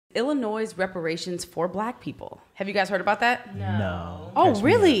Illinois reparations for black people. Have you guys heard about that? No. Oh,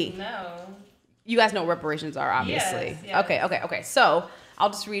 really? No. You guys know what reparations are, obviously. Yes. Okay. So I'll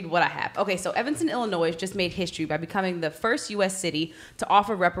just read what I have. Okay, so Evanston, Illinois just made history by becoming the first U.S. city to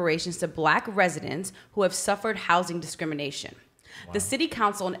offer reparations to black residents who have suffered housing discrimination. Wow. The city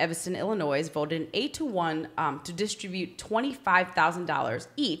council in Evanston, Illinois voted an 8-1 to distribute $25,000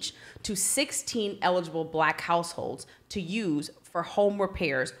 each to 16 eligible black households to use for home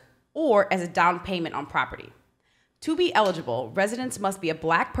repairs or as a down payment on property. To be eligible, residents must be a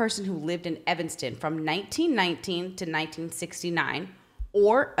black person who lived in Evanston from 1919 to 1969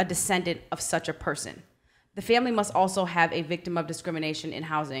 or a descendant of such a person. The family must also have a victim of discrimination in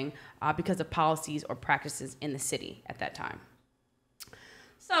housing because of policies or practices in the city at that time.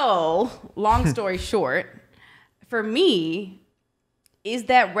 So, long story short, for me, is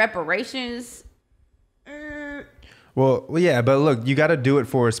that reparations? Well, yeah, but look, you got to do it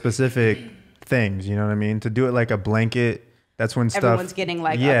for specific things. You know what I mean? To do it like a blanket, that's when stuff. Everyone's getting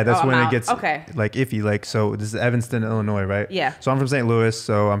like, yeah, that's when it gets like iffy. Like, so this is Evanston, Illinois, right? Yeah. So I'm from St. Louis,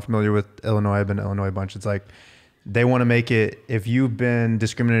 so I'm familiar with Illinois. I've been to Illinois a bunch. It's like they want to make it, if you've been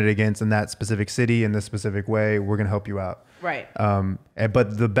discriminated against in that specific city in this specific way, we're going to help you out. Right.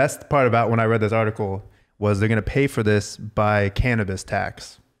 But the best part about when I read this article was they're going to pay for this by cannabis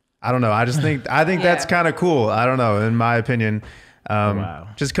tax. I don't know. I think that's kind of cool. I don't know, in my opinion. Wow.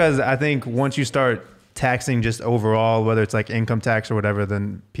 Just because I think once you start taxing just overall, whether it's like income tax or whatever,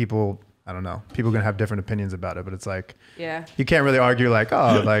 then people, I don't know, people are going to have different opinions about it. But it's like, you can't really argue like,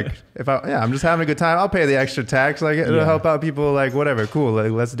 oh, like I'm just having a good time, I'll pay the extra tax. Like it'll help out people, like whatever, cool,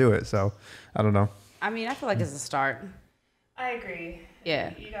 like, let's do it. So I don't know. I mean, I feel like it's a start. I agree.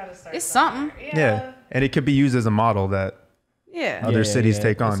 Yeah. You gotta start. It's something. Yeah. And it could be used as a model that other cities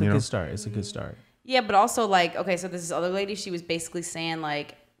take on, it's you know? It's a good start. Yeah, but also like, okay, so this other lady, she was basically saying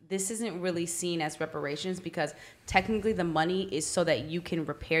like, this isn't really seen as reparations because technically the money is so that you can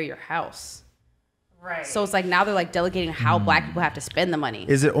repair your house. Right. So it's like now they're like delegating how black people have to spend the money.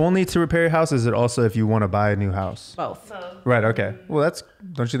 Is it only to repair your house? Is it also if you want to buy a new house? Both. Right. Okay. Well,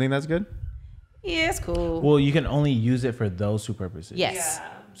 don't you think that's good? Yeah, it's cool. Well, you can only use it for those two purposes. Yes. Yeah.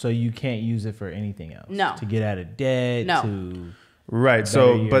 So you can't use it for anything else. No. To get out of debt. No. To right.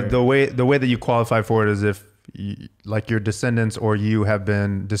 So, but the way that you qualify for it is if like your descendants or you have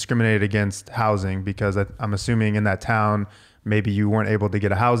been discriminated against housing, because I'm assuming in that town, maybe you weren't able to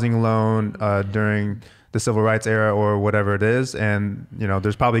get a housing loan during the civil rights era or whatever it is. And, you know,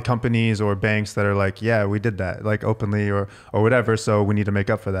 there's probably companies or banks that are like, yeah, we did that like openly or whatever. So we need to make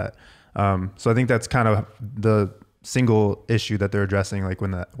up for that. So I think that's kind of the single issue that they're addressing, like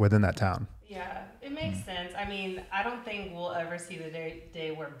within that town. Yeah, it makes sense. I mean, I don't think we'll ever see the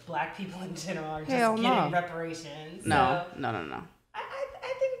day where black people in general are just getting reparations. No. So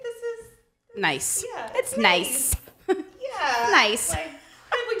I think this is nice. Yeah, it's nice. Yeah, nice. Like,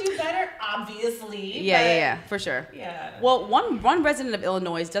 could we do better? Obviously. Yeah, for sure. Yeah. Well, one resident of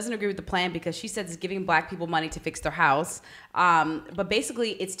Illinois doesn't agree with the plan because she says it's giving black people money to fix their house. But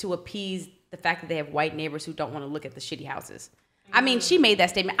basically, it's to appease the fact that they have white neighbors who don't want to look at the shitty houses. I mean, she made that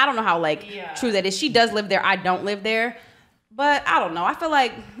statement. I don't know how true that is. She does live there. I don't live there. But I don't know. I feel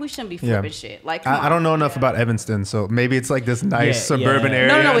like we shouldn't be flipping shit. Like, I don't know enough about Evanston, so maybe it's like this nice suburban area.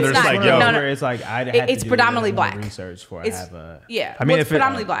 No, and it's not. like, yo. No. It's like it's predominantly black. Research for it's, I have a. Yeah, I mean, it's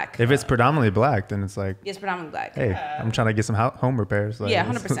predominantly black. If it's predominantly black, then it's like it's predominantly black. Hey, I'm trying to get some home repairs. Like,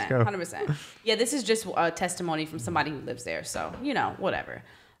 100%, 100%. Yeah, this is just a testimony from somebody who lives there. So whatever.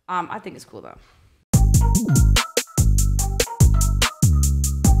 I think it's cool though.